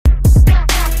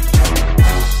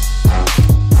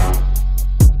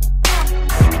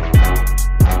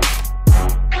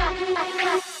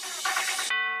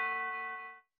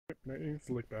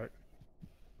Slick back.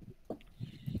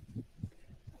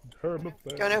 Herb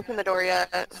Don't open the door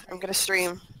yet. I'm gonna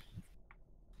stream.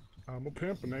 I'm a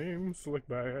pimp named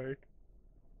Slickback.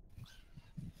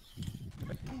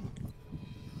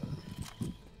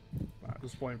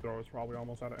 This flamethrower is probably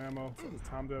almost out of ammo, so it's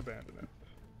time to abandon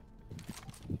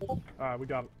it. Alright, we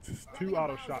got 2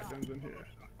 auto shotguns in here.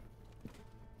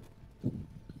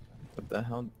 What the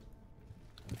hell?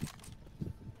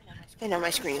 I know my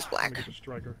screen is black. Let me get the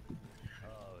striker.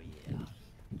 Oh yeah.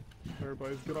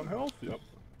 Everybody's good on health? Yep.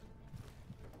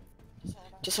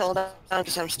 Just hold on,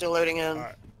 because I'm still loading in.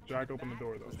 Alright, Jack, open the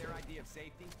door though.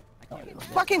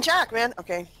 Fucking Jack, man.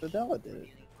 Okay. Fidela did it.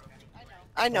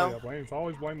 I know. Oh, yeah,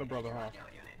 always blame the brother, huh?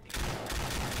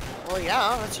 Well,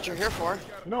 yeah, that's what you're here for.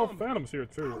 You know, Phantom's here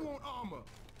too.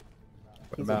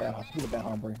 What about? He's a bad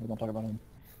hombre. We don't talk about him.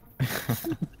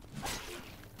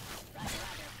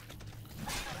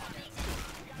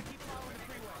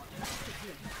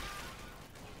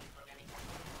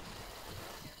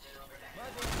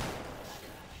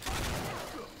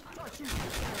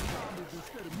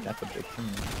 That's a big thing.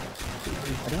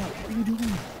 What are you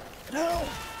doing? No!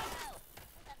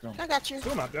 I got you.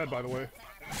 Still not dead, by the way.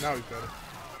 Now he's dead.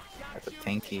 That's a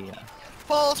tanky.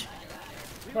 Pulled.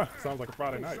 Huh, sounds like a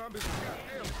Friday night.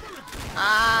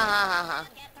 Ah.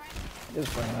 It is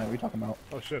Friday night. What are you talking about?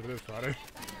 Oh shit, it is Friday.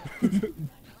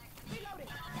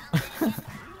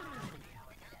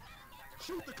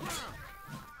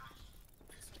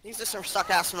 These are some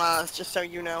suck-ass mods, just so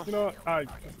you know. You know what?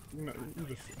 You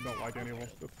just don't like any of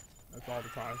them. That's all the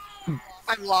time.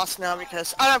 I'm lost now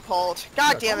because I'm pulled.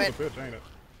 God damn it. A bitch, ain't it?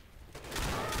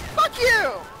 Fuck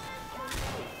you!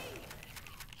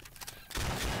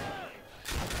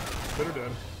 They're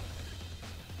dead.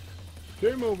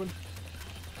 Keep moving.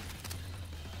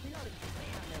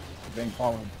 Being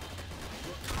followed.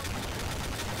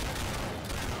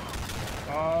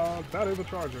 That is a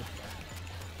charger.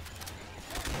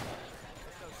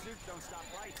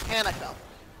 And I fell.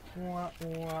 Wah,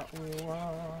 wah,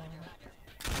 wah.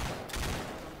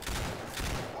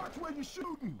 Watch where you're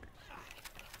shooting.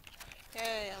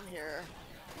 Hey, I'm here.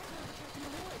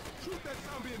 Shoot that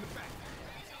zombie in the back.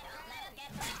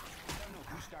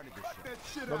 You started this shit. That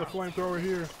shit Another out. flamethrower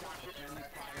here.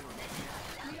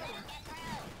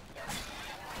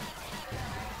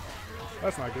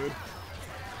 That's not good.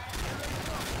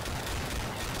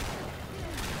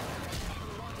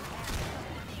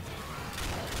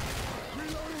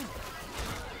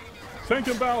 Tank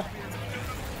him, Val.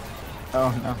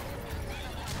 Oh no.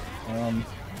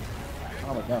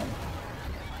 Oh my god.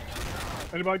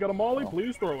 Anybody got a molly?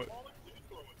 Please throw it.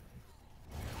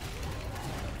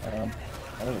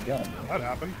 That is a gun. That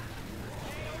happened.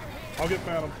 I'll get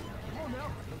Phantom.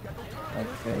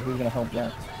 Okay, who's gonna help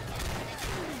Jack?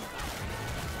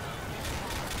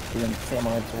 He's in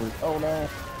samurai sword. Oh no.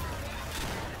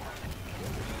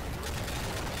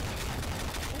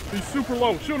 He's super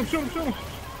low. Shoot him, shoot him, shoot him.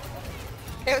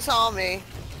 It was all me.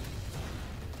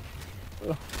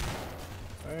 Ugh.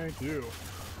 Thank you.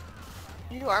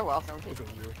 You are welcome. Look at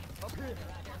you.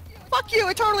 Fuck you,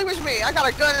 it totally was me. I got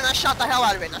a gun and I shot the hell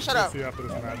out of it. Now shut up. See after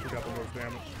this match, we got the most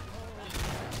damage.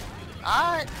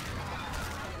 Alright.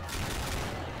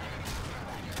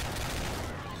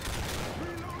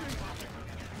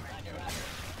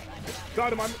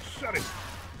 Got him on machete.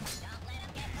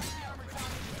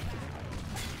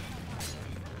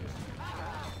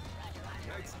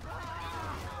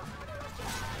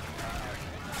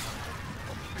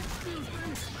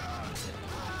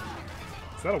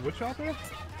 Is that a witch out there?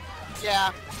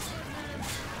 Yeah.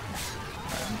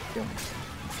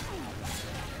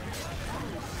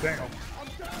 Damn.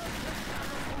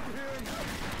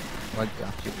 What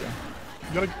got you, bro?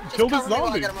 You gotta kill this cover me while I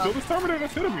zombie. get him up. Kill this Terminator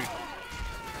that's hitting me.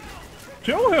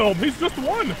 Kill him. He's just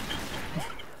one.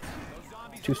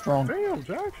 Too strong. Damn,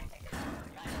 Jack.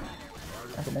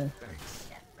 Alright, man.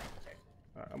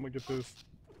 Alright, I'm gonna get this.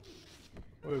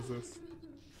 What is this?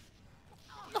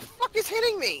 What the fuck is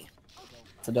hitting me?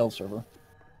 It's a Dell server.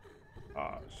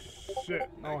 Ah, shit.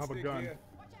 I don't have a gun.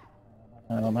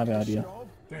 I don't have an idea.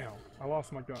 Damn, I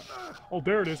lost my gun. Oh,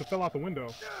 there it is. It fell out the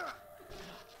window.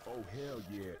 Oh hell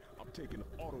yeah! I'm taking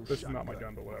auto. This is not my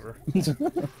gun, but whatever.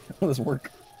 How does this work?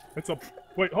 It's a...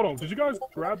 Wait, hold on. Did you guys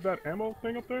grab that ammo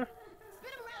thing up there?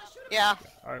 Yeah.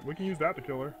 Alright, we can use that to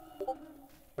kill her.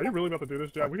 Are you really about to do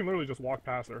this, Jack? We can literally just walk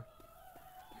past her.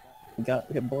 We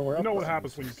got blow her up. You know what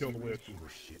happens when you kill the witch.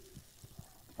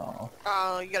 Oh.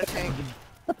 Oh, you got a tank.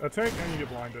 A tank and you get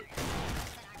blinded.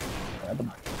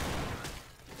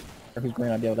 Whose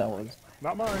great idea that was?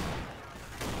 Not mine.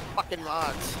 Fucking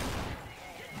mods.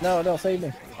 No, no, save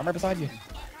me. I'm right beside you.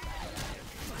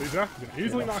 See, Jack, you can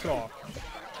easily knock it off.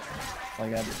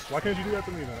 Like I Why can't you do that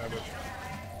to me then, Average?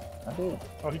 I did.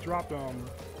 Oh, he dropped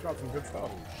some good stuff.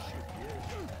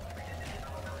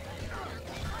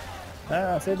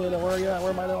 Ah, Sydney, where are you at?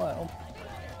 Where am I doing? Oh.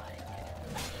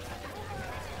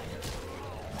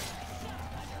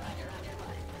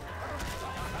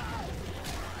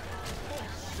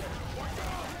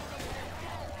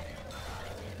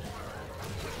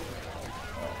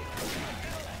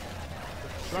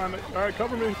 Alright,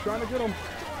 cover me. Trying to get him.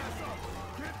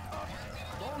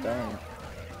 Dang.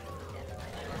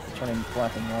 Turning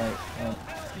black and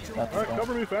white. Alright,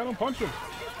 cover me, Phantom. Punch him.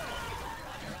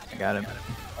 I got him.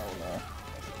 Oh no.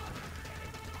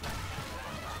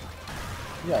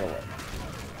 You got away.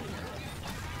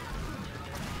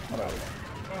 Whatever.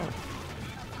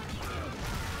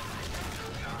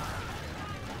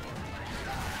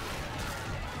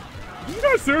 Did you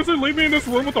guys seriously leave me in this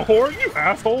room with the horde, you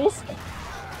assholes?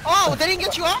 Oh, they didn't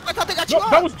get you up? I thought they got you No,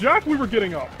 up. that was Jack we were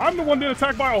getting up. I'm the one getting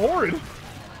attacked by a horde.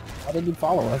 Why didn't you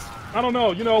follow us? I don't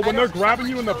know. You know, when they're grabbing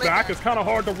you in the back, it's kind of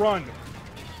hard to run.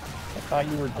 I thought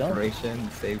you were done. Operation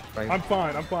saved by. I'm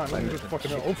fine. Let me just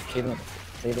fucking help.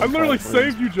 They I literally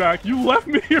saved you, Jack. You left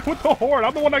me here with the horde.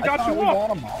 I'm the one that got you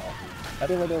up. I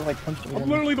didn't know they were like punching me. I'm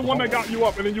literally the one that got you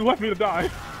up, and then you left me to die.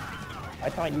 I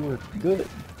thought you were good.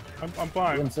 I'm You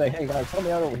fine. didn't say, hey guys, help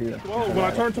me out over here. Well, when I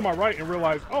turned to my right and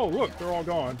realized, oh look, they're all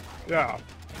gone. Yeah.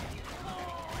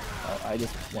 I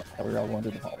just we all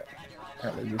wanted to follow.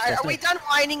 Apparently you're Alright, are we done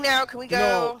whining now? Can we go?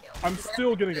 No, I'm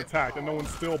still getting attacked, and no one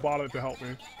still bothered to help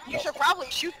me. You should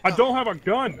probably shoot I them. don't have a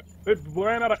gun. It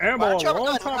ran out of ammo Why a don't you have a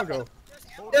long gun? time ago.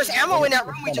 There's ammo in that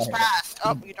room we just passed.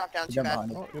 Oh, you dropped down too bad.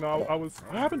 You know,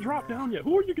 I haven't dropped down yet.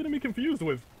 Who are you getting me confused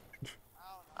with?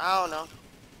 I don't know.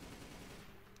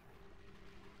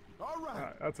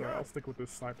 Alright, that's alright. I'll stick with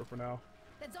this sniper for now.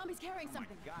 That zombie's carrying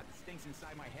something. God, this stinks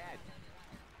inside my head.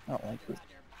 I don't like this.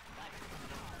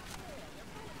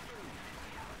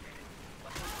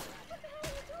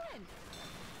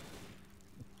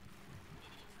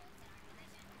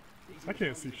 I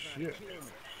can't see shit.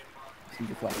 See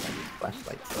the flashlight.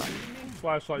 Flashlights on.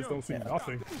 Flashlights don't see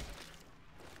nothing.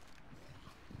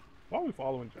 Why are we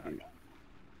following Jack?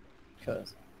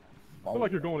 Because. I feel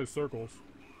like you're going in circles.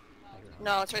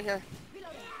 No, it's right here.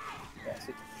 Yeah,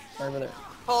 see, right over there.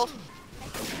 Hold.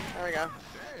 There we go.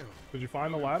 Did you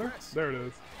find the ladder? There it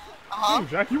is. Uh-huh. Ooh,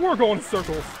 Jack, you were going in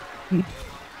circles. Oh,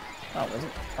 was it?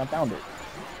 I found it.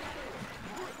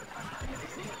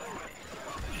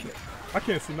 Shit. I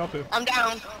can't see nothing. I'm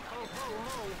down.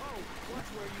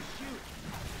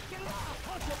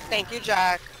 Thank you,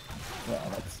 Jack. Yeah,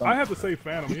 that's I had to save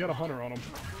Phantom. He had a hunter on him.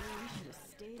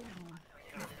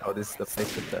 Oh, this is the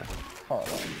place with the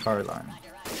car alarm.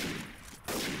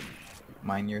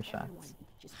 Mind your shots.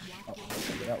 Oh,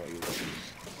 that way you go.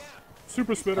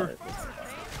 Super spitter.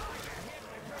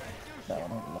 That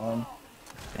one, alarm.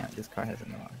 Damn, this car has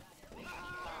an alarm.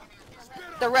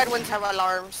 The red ones have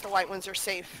alarms. The white ones are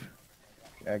safe.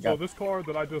 Yeah, I So got this car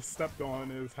that I just stepped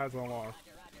on has an alarm.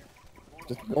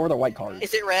 just go over the white cars.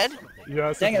 Is it red?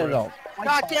 Yes. Dang it, red. Adele.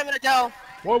 God damn it, Adele.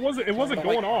 Well, it wasn't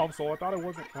going off, so I thought it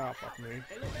wasn't. Ah, fuck me.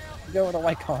 Go over the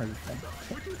white cars.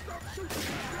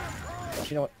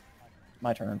 You know what?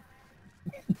 My turn.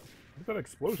 Where'd that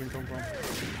explosion come from?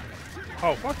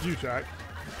 Oh, fuck you, Jack.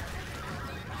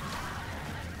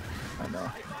 I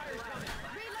know.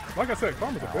 Like I said,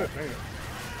 karma's a bitch, ain't it?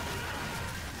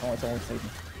 Oh, it's only saving.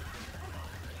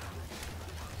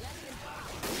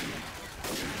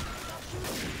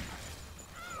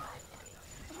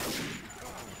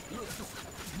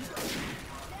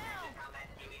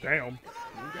 Damn.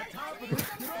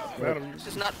 Man, This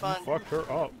is not fun. fucked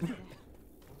her up.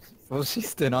 Well, she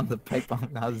stood on the pipe bomb.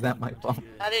 How's that my fault?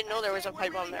 I didn't know there was a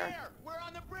pipe bomb there. We're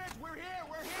on the bridge. We're here.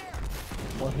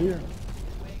 We're here. We're here.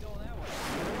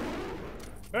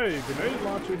 Hey, grenade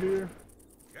launcher here.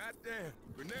 Goddamn.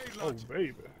 Grenade Oh, launcher.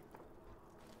 baby.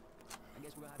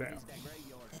 Damn.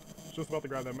 Just about to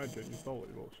grab that medkit. You stole it,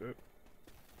 you little shit.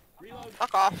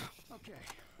 Fuck off. Okay.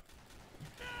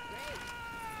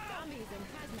 Zombies and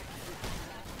hazmat.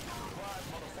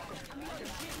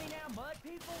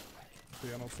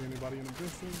 See, I don't see anybody in the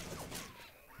distance.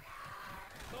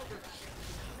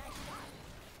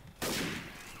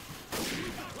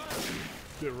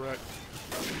 Get wrecked.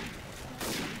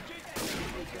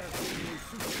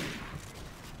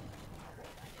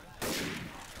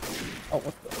 Oh,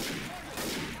 what the?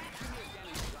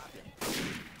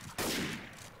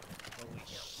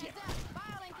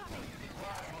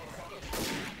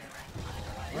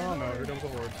 Oh no, here comes the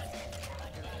horde.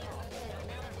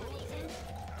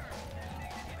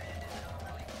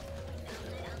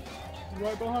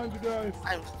 Right behind you guys.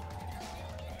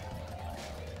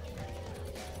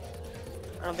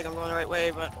 I don't think I'm going the right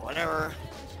way, but whatever.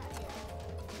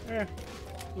 Eh,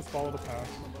 just follow the path.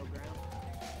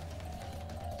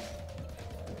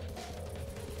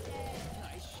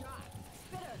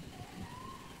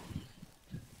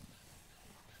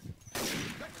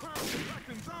 That clown's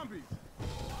attracting zombies.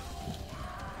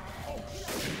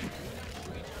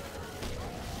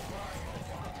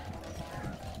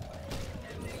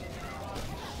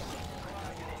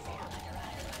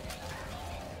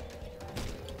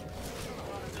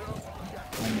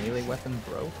 My melee weapon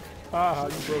broke. Ah, you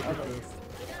broke your fist.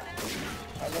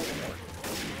 I love it.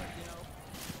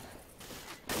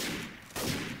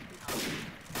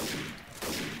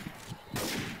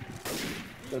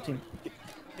 13.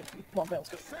 Come on, man, let's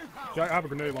go. Jack, I have a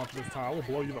grenade launcher this time. I will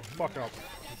blow you the fuck up.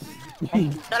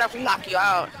 Not if we knock you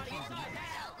out.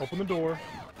 Open the door.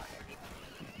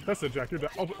 That's it, Jack. You're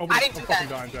dead. Open, I didn't I'm do fucking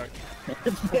that. dying, Jack.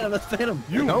 It's Phantom, it's Phantom.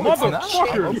 You No, it's not. I'm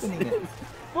motherfuckers! opening it.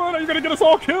 Bro, you're gonna get us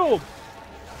all killed!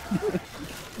 I'm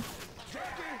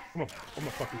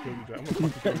gonna fucking kill you, Jack. I'm gonna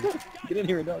fucking kill you. Get in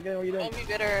here, dog. Get in, what are you doing? Don't be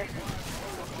bitter.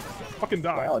 Fucking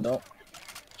die. Wow, don't.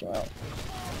 Chill out.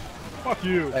 Fuck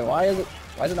you. Hey, why is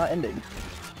it not ending?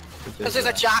 Because there's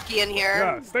a jockey in here.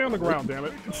 Yeah, stay on the ground, damn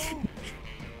it.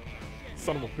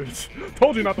 Son of a bitch.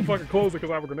 Told you not to fucking close it because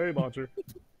I have a grenade launcher.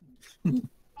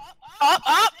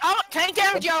 Oh! Tank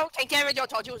damage, Joe! Tank damage, Joe!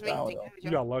 Told you it was me. Wow, Tank though. damage, You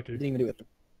Joe. got lucky. Didn't even do it.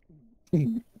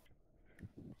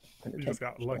 You just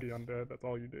got lucky undead. That's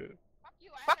all you did.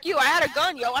 Fuck you! I had a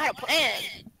gun, yo! I had a plan!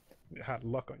 You had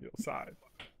luck on your side.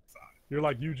 You're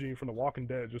like Eugene from The Walking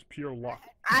Dead, just pure luck.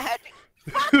 I had...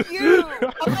 Fuck you!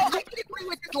 Although I can agree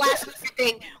with this last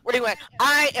thing where he went,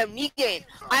 I am Negan.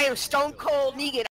 I am Stone Cold Negan.